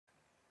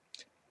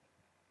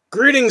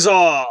Greetings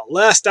all!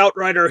 Last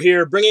Outrider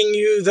here, bringing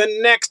you the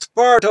next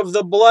part of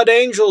the Blood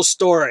Angel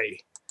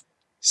story.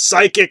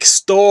 Psychic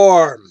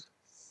Storm.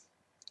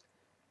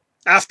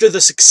 After the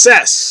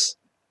success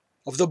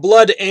of the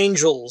Blood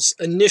Angels'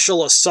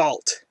 initial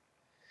assault,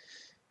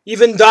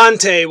 even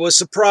Dante was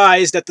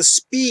surprised at the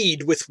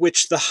speed with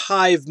which the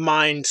hive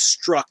mind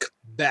struck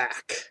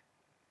back.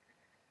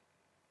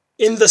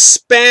 In the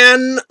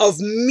span of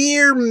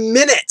mere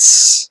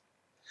minutes,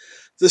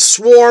 the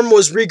swarm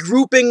was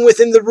regrouping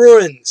within the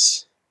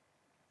ruins,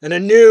 and a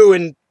new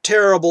and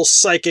terrible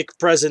psychic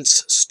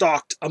presence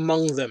stalked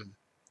among them.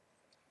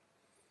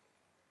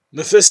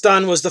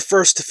 Mephiston was the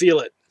first to feel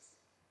it,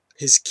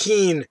 his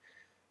keen,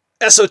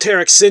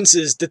 esoteric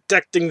senses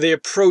detecting the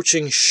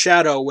approaching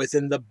shadow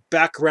within the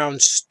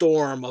background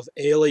storm of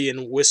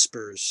alien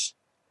whispers.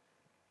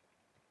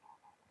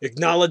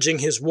 Acknowledging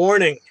his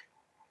warning,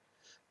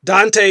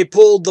 Dante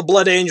pulled the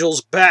Blood Angels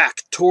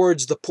back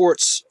towards the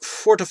port's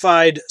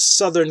fortified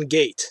southern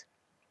gate,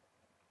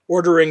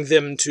 ordering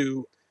them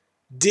to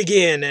dig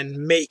in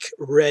and make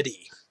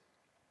ready.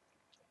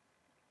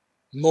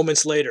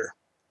 Moments later,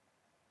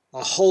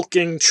 a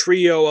hulking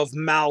trio of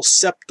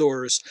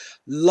Malceptors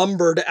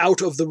lumbered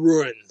out of the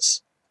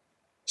ruins,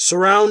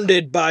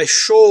 surrounded by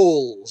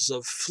shoals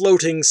of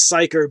floating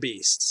psyker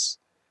beasts.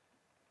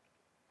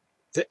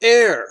 The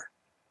air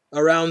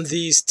around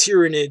these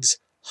Tyranids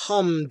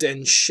hummed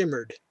and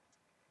shimmered,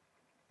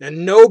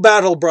 and no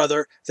battle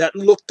brother that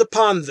looked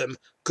upon them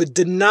could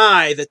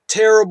deny the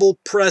terrible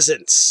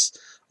presence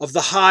of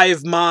the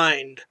hive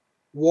mind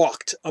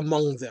walked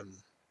among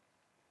them.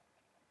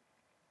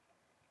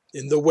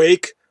 In the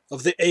wake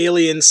of the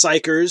alien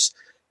psychers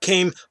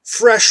came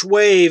fresh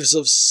waves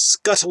of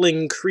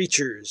scuttling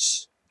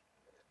creatures,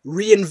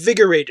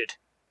 reinvigorated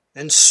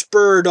and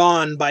spurred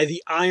on by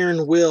the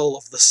iron will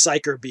of the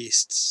psyker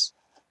beasts.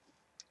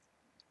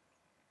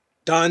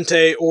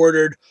 Dante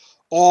ordered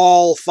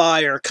all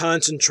fire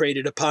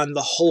concentrated upon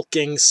the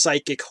hulking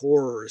psychic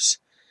horrors,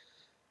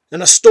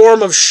 and a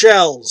storm of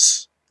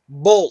shells,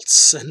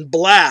 bolts, and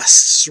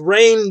blasts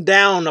rained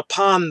down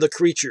upon the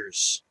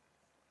creatures.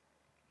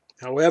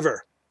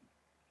 However,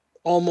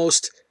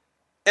 almost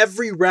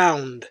every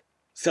round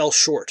fell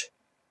short,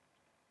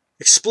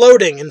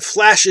 exploding in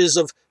flashes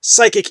of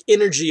psychic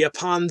energy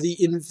upon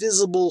the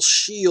invisible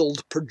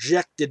shield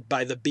projected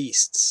by the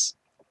beasts.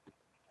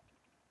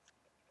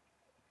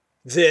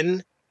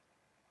 Then,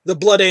 the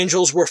Blood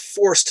Angels were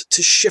forced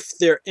to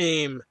shift their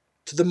aim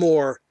to the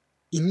more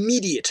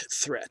immediate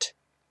threat,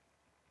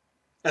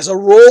 as a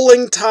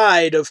rolling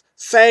tide of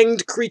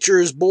fanged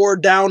creatures bore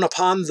down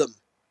upon them.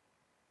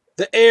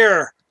 The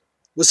air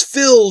was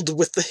filled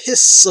with the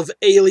hiss of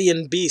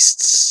alien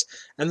beasts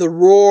and the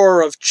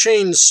roar of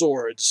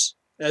chainswords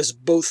as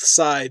both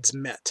sides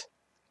met.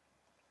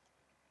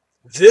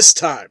 This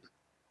time,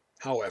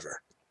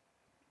 however,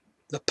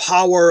 the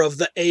power of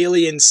the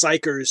alien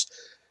psychers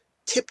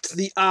tipped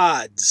the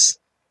odds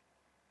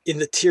in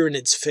the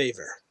Tyranids'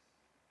 favor.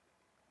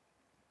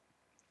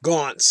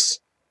 Gaunts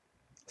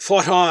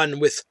fought on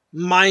with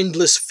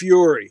mindless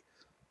fury,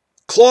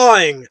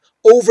 clawing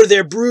over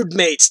their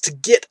broodmates to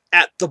get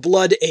at the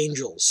Blood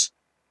Angels.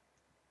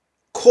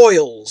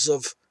 Coils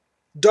of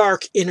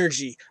dark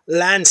energy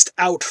lanced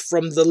out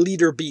from the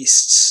leader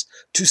beasts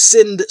to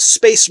send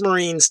space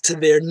marines to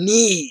their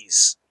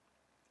knees,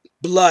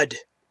 blood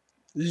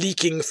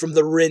leaking from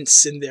the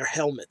rents in their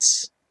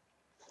helmets.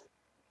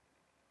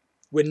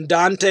 When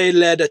Dante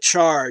led a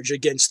charge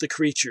against the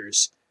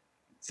creatures,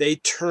 they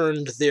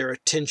turned their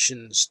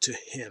attentions to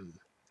him,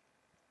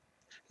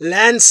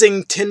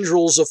 lancing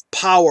tendrils of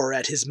power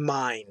at his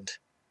mind.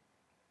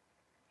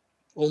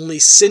 Only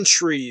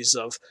centuries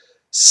of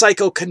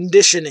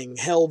psycho-conditioning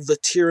held the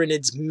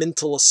Tyranid's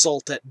mental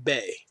assault at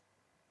bay.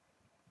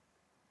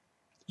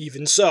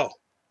 Even so,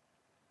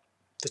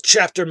 the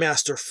chapter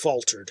master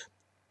faltered,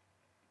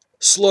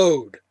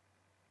 slowed,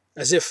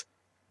 as if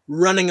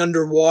running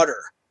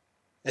underwater,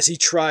 as he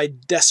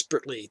tried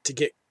desperately to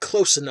get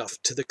close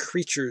enough to the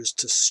creatures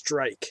to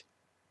strike.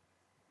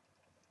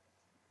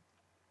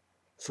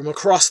 From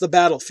across the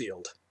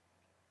battlefield,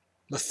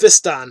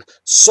 Mephiston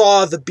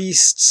saw the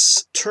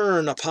beasts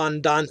turn upon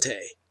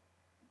Dante,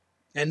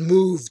 and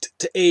moved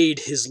to aid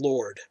his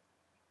lord.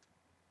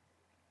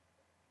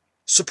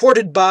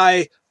 Supported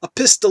by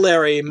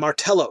epistolary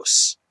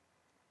Martellos,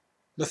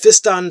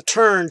 Mephiston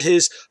turned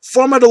his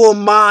formidable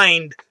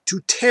mind to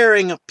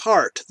tearing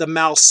apart the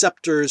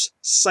Malceptor's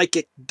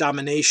psychic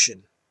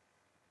domination.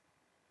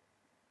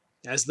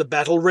 As the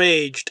battle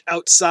raged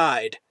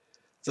outside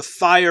the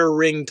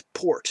fire-ringed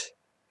port,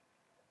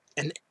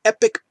 an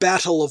epic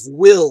battle of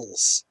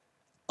wills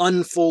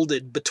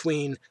unfolded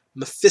between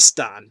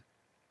Mephiston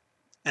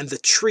and the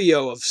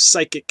trio of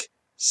psychic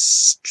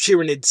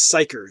Tyranid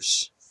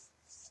psychers.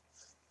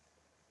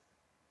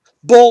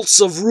 Bolts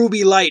of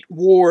ruby light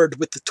warred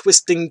with the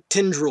twisting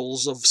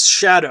tendrils of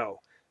shadow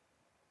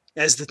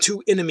as the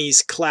two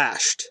enemies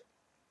clashed.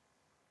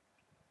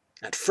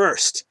 At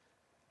first,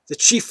 the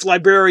chief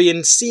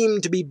librarian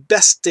seemed to be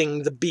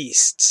besting the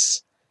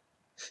beasts,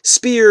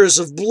 Spears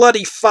of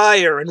bloody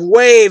fire and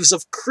waves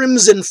of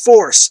crimson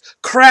force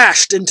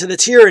crashed into the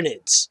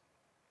Tyranids.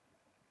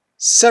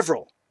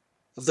 Several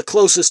of the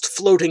closest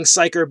floating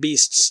psyker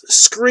beasts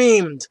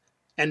screamed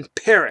and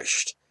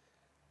perished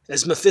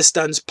as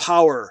Mephiston's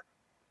power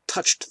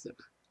touched them.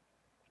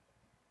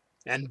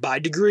 And by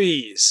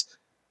degrees,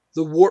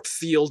 the warp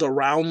field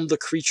around the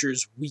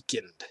creatures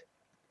weakened.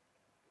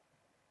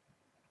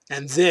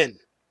 And then,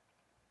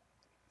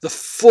 the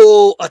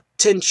full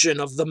attention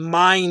of the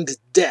Mind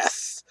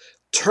Death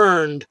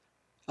turned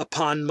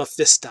upon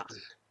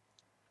Mephiston,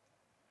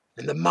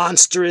 and the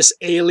monstrous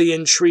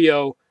alien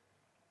trio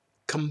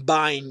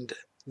combined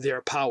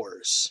their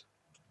powers.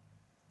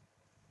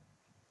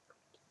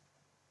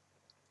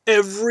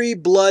 Every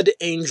blood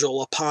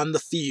angel upon the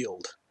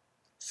field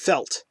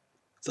felt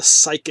the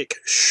psychic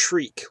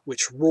shriek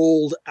which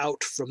rolled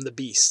out from the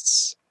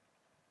beasts,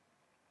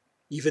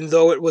 even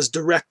though it was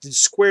directed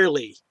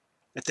squarely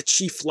at the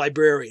chief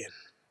librarian.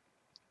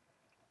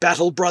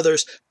 Battle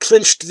brothers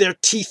clenched their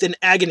teeth in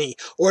agony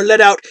or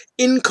let out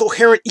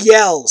incoherent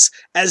yells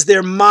as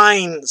their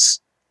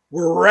minds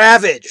were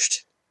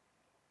ravaged.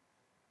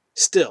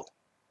 Still,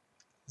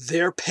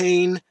 their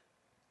pain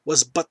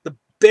was but the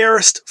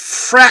barest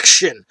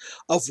fraction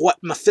of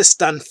what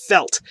Mephiston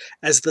felt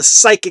as the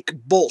psychic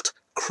bolt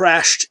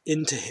crashed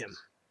into him.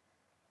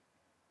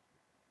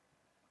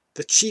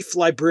 The chief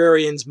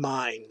librarian's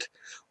mind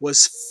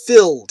was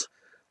filled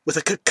with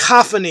a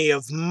cacophony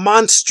of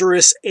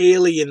monstrous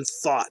alien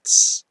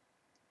thoughts.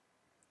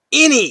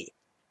 Any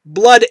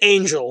blood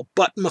angel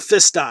but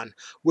Mephiston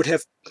would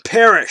have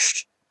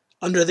perished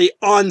under the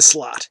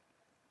onslaught,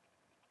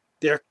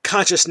 their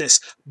consciousness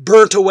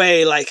burnt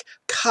away like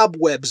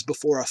cobwebs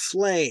before a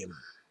flame.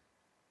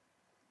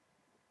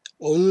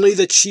 Only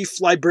the chief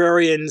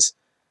librarian's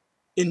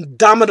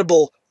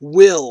indomitable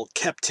will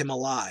kept him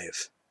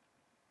alive.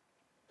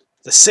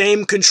 The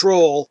same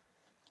control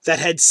that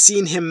had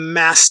seen him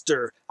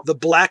master the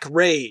Black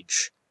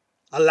Rage,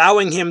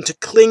 allowing him to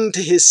cling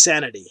to his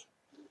sanity.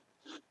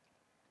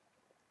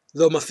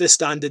 Though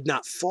Mephiston did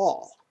not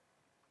fall,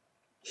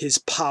 his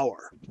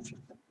power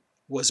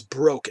was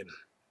broken.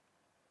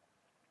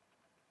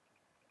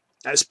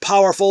 As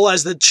powerful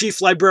as the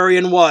chief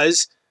librarian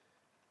was,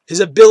 his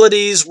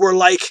abilities were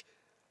like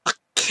a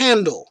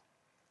candle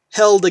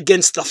held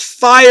against the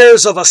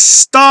fires of a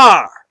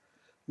star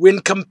when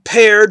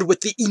compared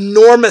with the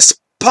enormous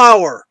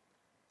power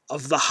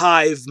of the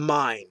hive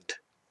mind.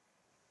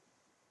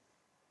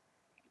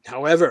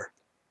 However,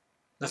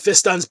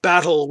 Mephiston's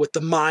battle with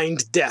the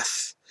Mind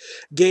Death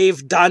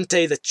gave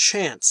Dante the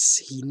chance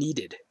he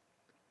needed.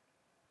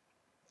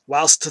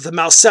 Whilst the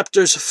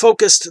Malceptors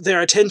focused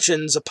their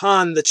attentions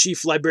upon the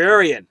chief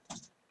librarian,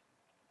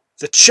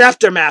 the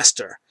chapter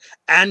master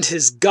and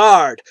his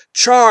guard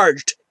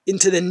charged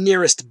into the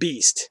nearest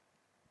beast.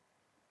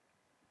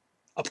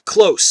 Up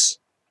close,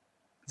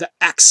 the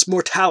Ax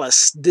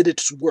Mortalis did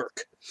its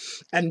work,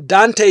 and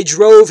Dante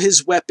drove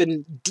his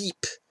weapon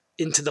deep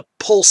into the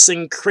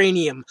pulsing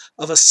cranium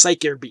of a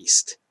psyker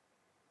beast.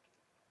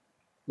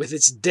 With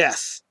its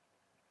death,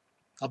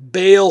 a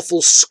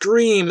baleful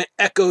scream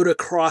echoed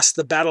across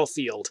the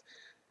battlefield,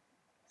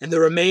 and the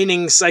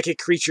remaining psychic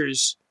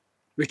creatures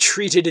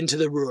retreated into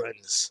the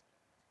ruins,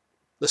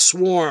 the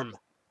swarm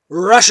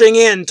rushing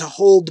in to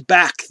hold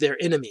back their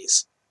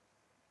enemies.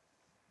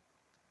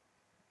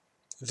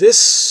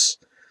 This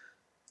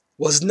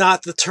was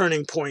not the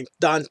turning point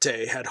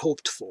Dante had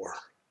hoped for,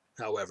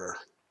 however.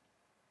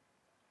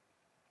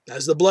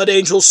 As the Blood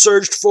Angels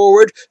surged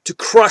forward to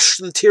crush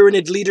the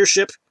Tyranid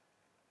leadership,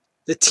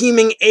 the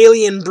teeming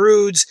alien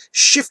broods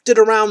shifted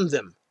around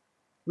them,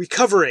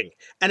 recovering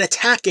and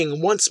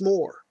attacking once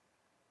more.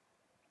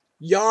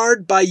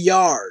 Yard by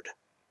yard,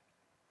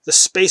 the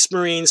Space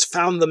Marines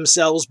found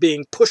themselves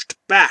being pushed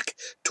back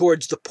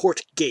towards the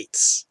port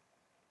gates.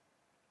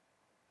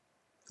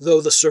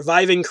 Though the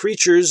surviving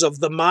creatures of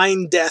the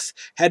Mind Death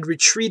had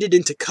retreated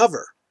into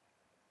cover,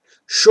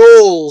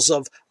 shoals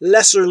of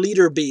lesser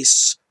leader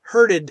beasts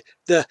herded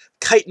the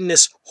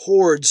chitinous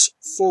hordes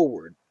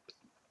forward.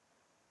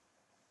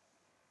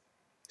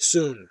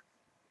 Soon,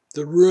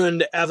 the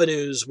ruined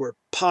avenues were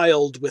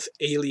piled with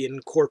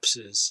alien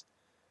corpses,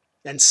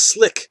 and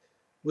slick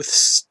with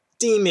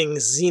steaming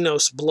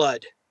Xenos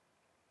blood.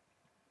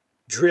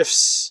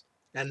 Drifts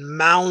and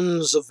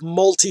mounds of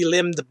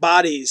multi-limbed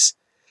bodies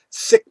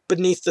thick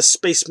beneath the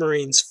Space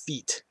Marines'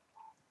 feet.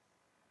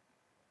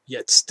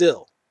 Yet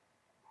still,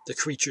 the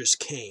creatures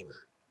came.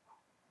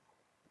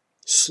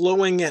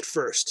 Slowing at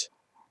first,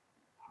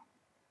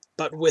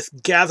 but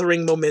with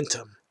gathering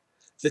momentum,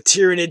 the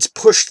Tyranids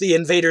pushed the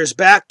invaders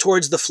back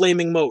towards the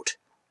flaming moat.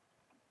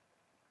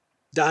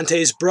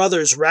 Dante's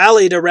brothers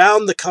rallied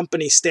around the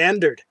company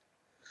standard,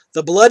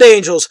 the Blood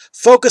Angels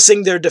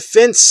focusing their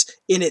defense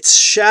in its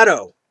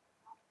shadow.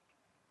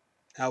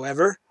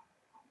 However,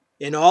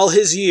 in all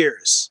his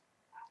years,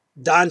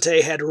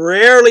 Dante had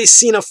rarely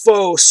seen a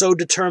foe so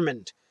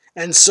determined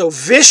and so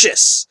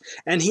vicious,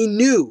 and he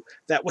knew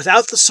that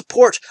without the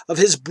support of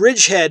his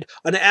bridgehead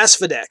on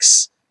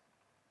Asphodex,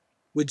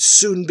 would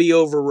soon be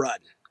overrun.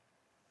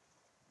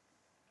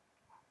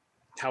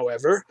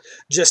 However,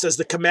 just as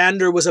the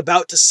commander was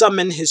about to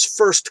summon his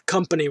first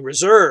company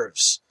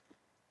reserves,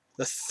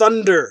 the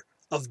thunder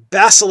of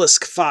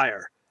basilisk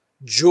fire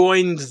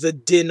joined the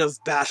din of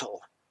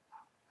battle,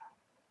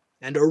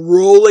 and a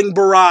rolling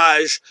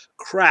barrage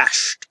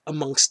crashed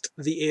amongst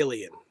the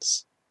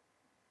aliens.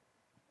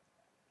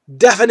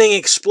 Deafening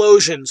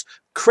explosions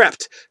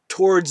crept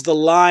towards the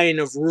line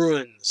of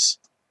ruins,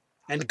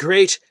 and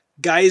great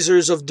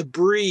geysers of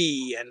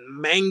debris and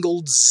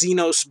mangled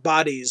Xenos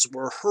bodies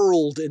were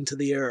hurled into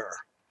the air.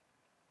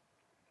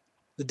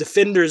 The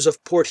defenders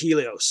of Port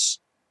Helios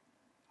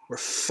were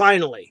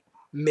finally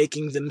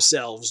making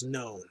themselves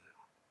known.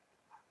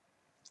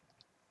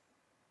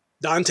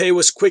 Dante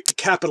was quick to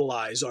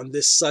capitalize on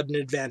this sudden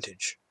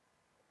advantage,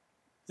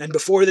 and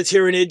before the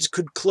Tyranids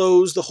could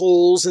close the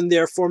holes in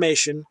their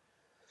formation,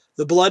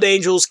 the Blood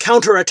Angels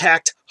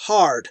counterattacked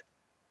hard.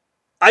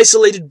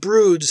 Isolated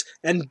broods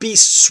and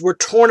beasts were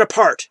torn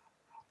apart,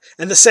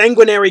 and the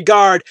Sanguinary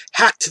Guard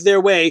hacked their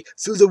way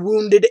through the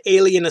wounded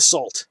alien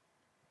assault,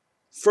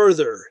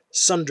 further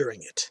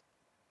sundering it.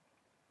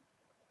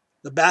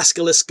 The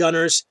Basilisk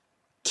gunners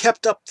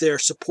kept up their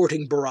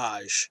supporting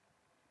barrage,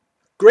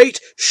 great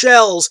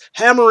shells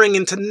hammering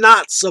into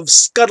knots of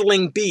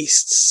scuttling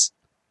beasts,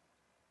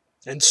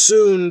 and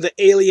soon the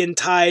alien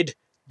tide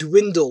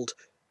dwindled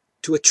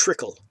to a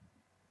trickle.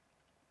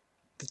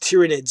 The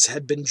Tyranids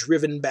had been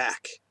driven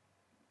back,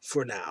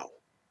 for now.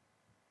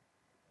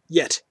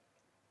 Yet,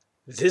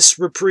 this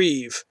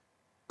reprieve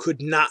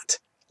could not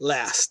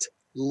last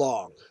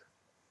long.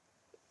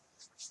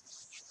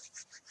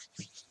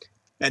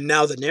 And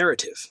now the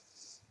narrative.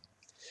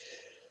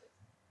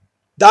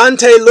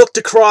 Dante looked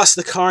across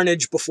the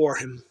carnage before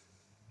him.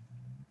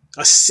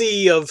 A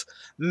sea of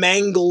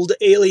mangled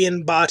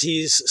alien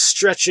bodies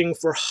stretching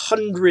for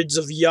hundreds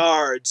of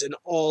yards in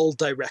all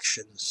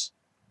directions.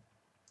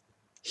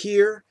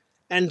 Here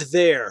and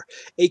there,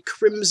 a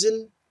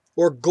crimson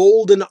or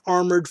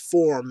golden-armored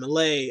form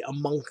lay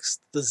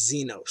amongst the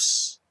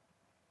Xenos.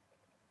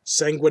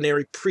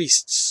 Sanguinary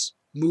priests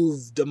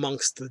moved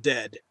amongst the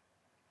dead,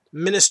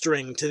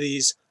 ministering to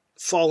these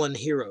fallen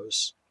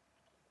heroes.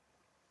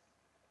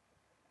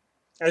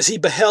 As he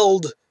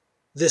beheld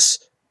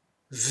this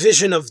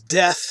vision of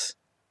death,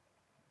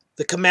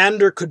 the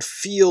commander could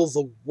feel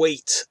the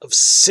weight of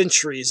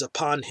centuries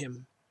upon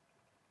him.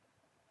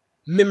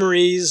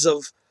 Memories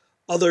of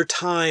other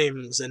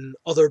times and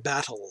other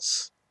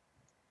battles.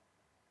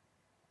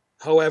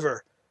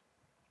 However,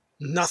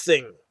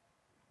 nothing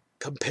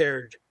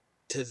compared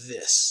to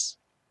this.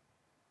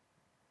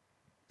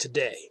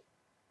 Today,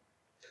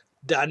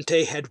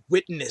 Dante had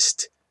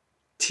witnessed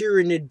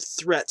Tyranid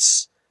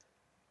threats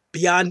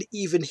beyond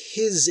even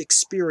his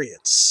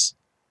experience.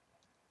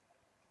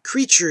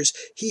 Creatures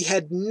he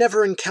had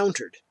never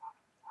encountered.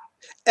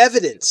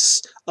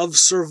 Evidence of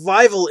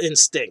survival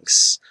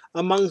instincts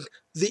among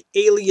the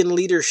alien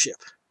leadership.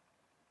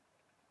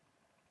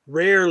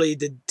 Rarely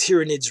did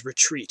Tyranids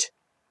retreat,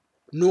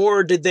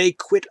 nor did they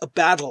quit a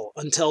battle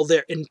until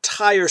their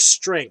entire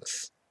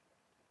strength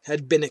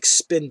had been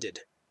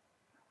expended.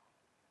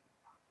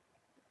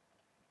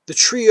 The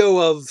trio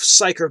of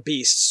psyker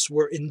beasts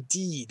were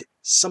indeed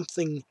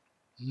something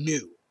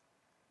new.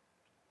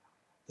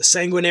 The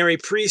sanguinary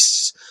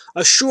priests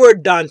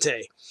assured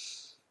Dante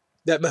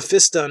that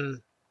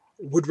Mephiston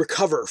would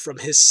recover from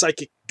his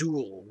psychic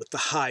duel with the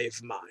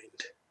hive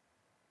mind.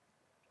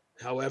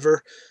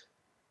 However,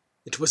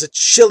 it was a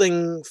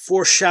chilling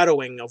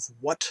foreshadowing of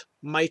what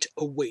might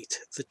await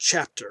the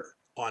chapter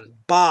on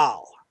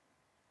Baal,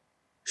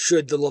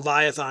 should the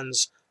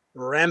Leviathan's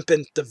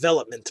rampant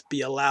development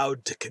be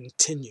allowed to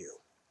continue.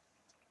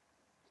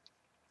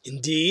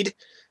 Indeed,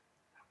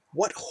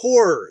 what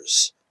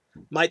horrors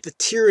might the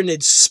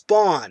Tyranids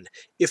spawn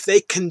if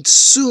they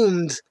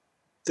consumed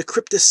the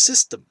Cryptus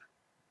system,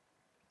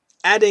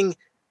 adding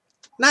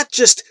not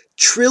just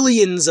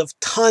trillions of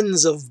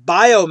tons of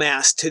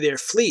biomass to their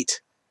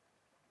fleet,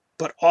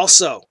 but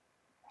also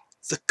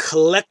the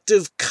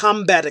collective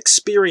combat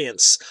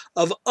experience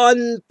of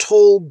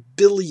untold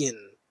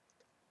billion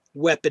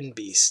weapon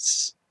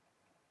beasts.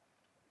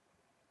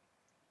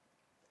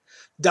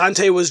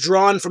 Dante was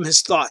drawn from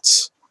his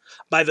thoughts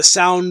by the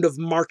sound of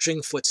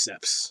marching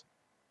footsteps.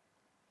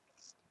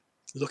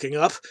 Looking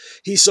up,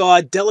 he saw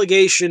a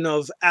delegation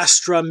of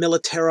Astra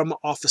Militarum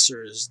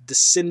officers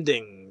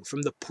descending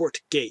from the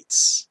port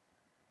gates.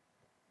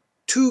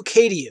 2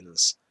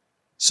 Cadians,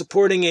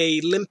 supporting a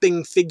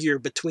limping figure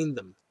between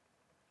them.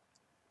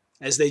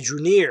 As they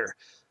drew near,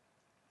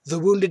 the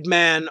wounded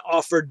man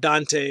offered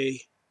Dante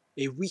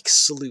a weak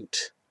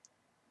salute,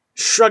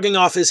 shrugging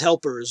off his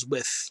helpers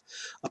with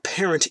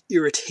apparent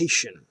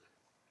irritation.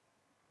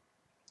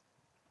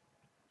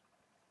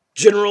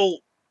 General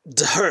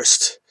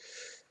Dehurst,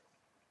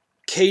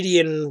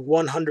 Cadian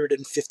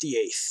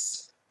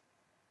 158th,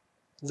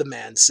 the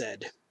man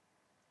said,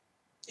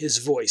 his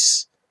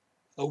voice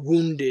a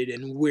wounded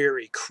and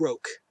weary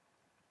croak.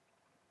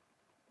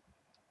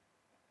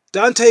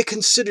 Dante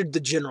considered the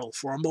general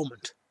for a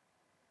moment,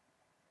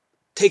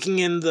 taking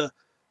in the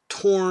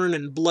torn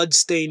and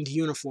blood-stained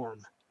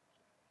uniform,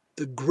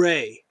 the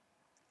gray,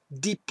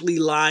 deeply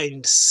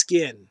lined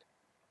skin,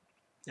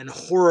 and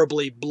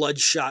horribly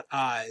bloodshot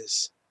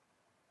eyes.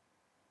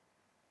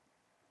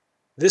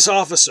 This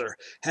officer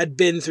had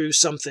been through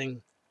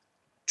something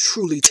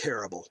truly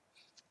terrible.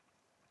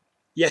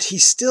 Yet he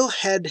still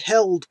had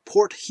held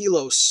Port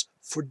Helos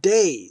for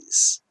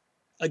days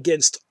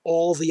against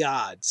all the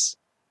odds.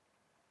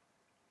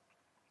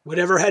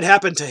 Whatever had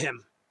happened to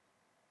him,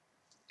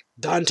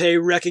 Dante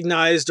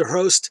recognized the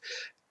host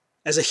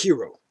as a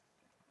hero,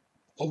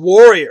 a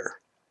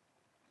warrior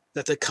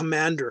that the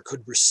commander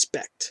could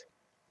respect.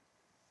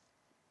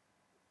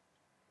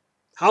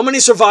 "How many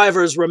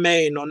survivors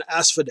remain on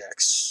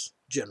Asphodex,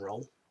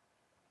 General?"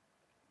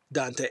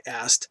 Dante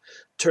asked,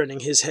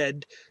 turning his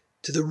head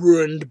to the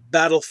ruined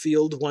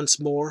battlefield once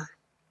more.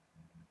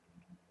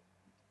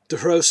 The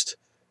host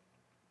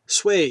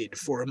swayed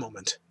for a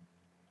moment.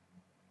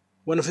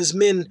 One of his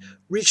men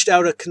reached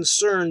out a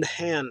concerned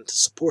hand to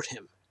support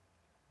him.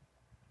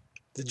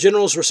 The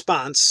general's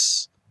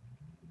response,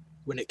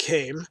 when it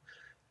came,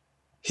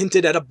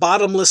 hinted at a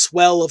bottomless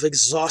well of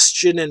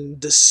exhaustion and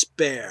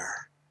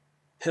despair,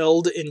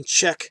 held in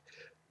check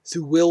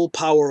through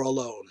willpower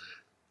alone.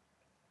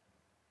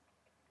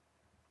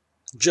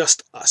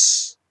 "Just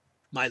us,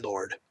 my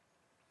lord.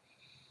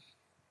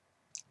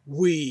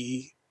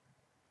 We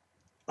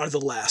are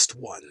the last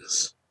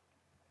ones."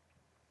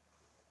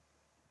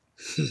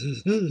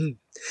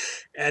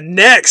 And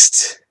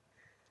next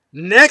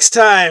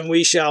time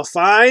we shall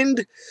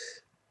find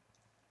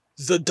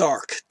the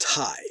Dark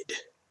Tide.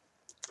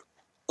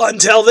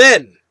 Until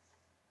then,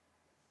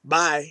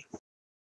 bye.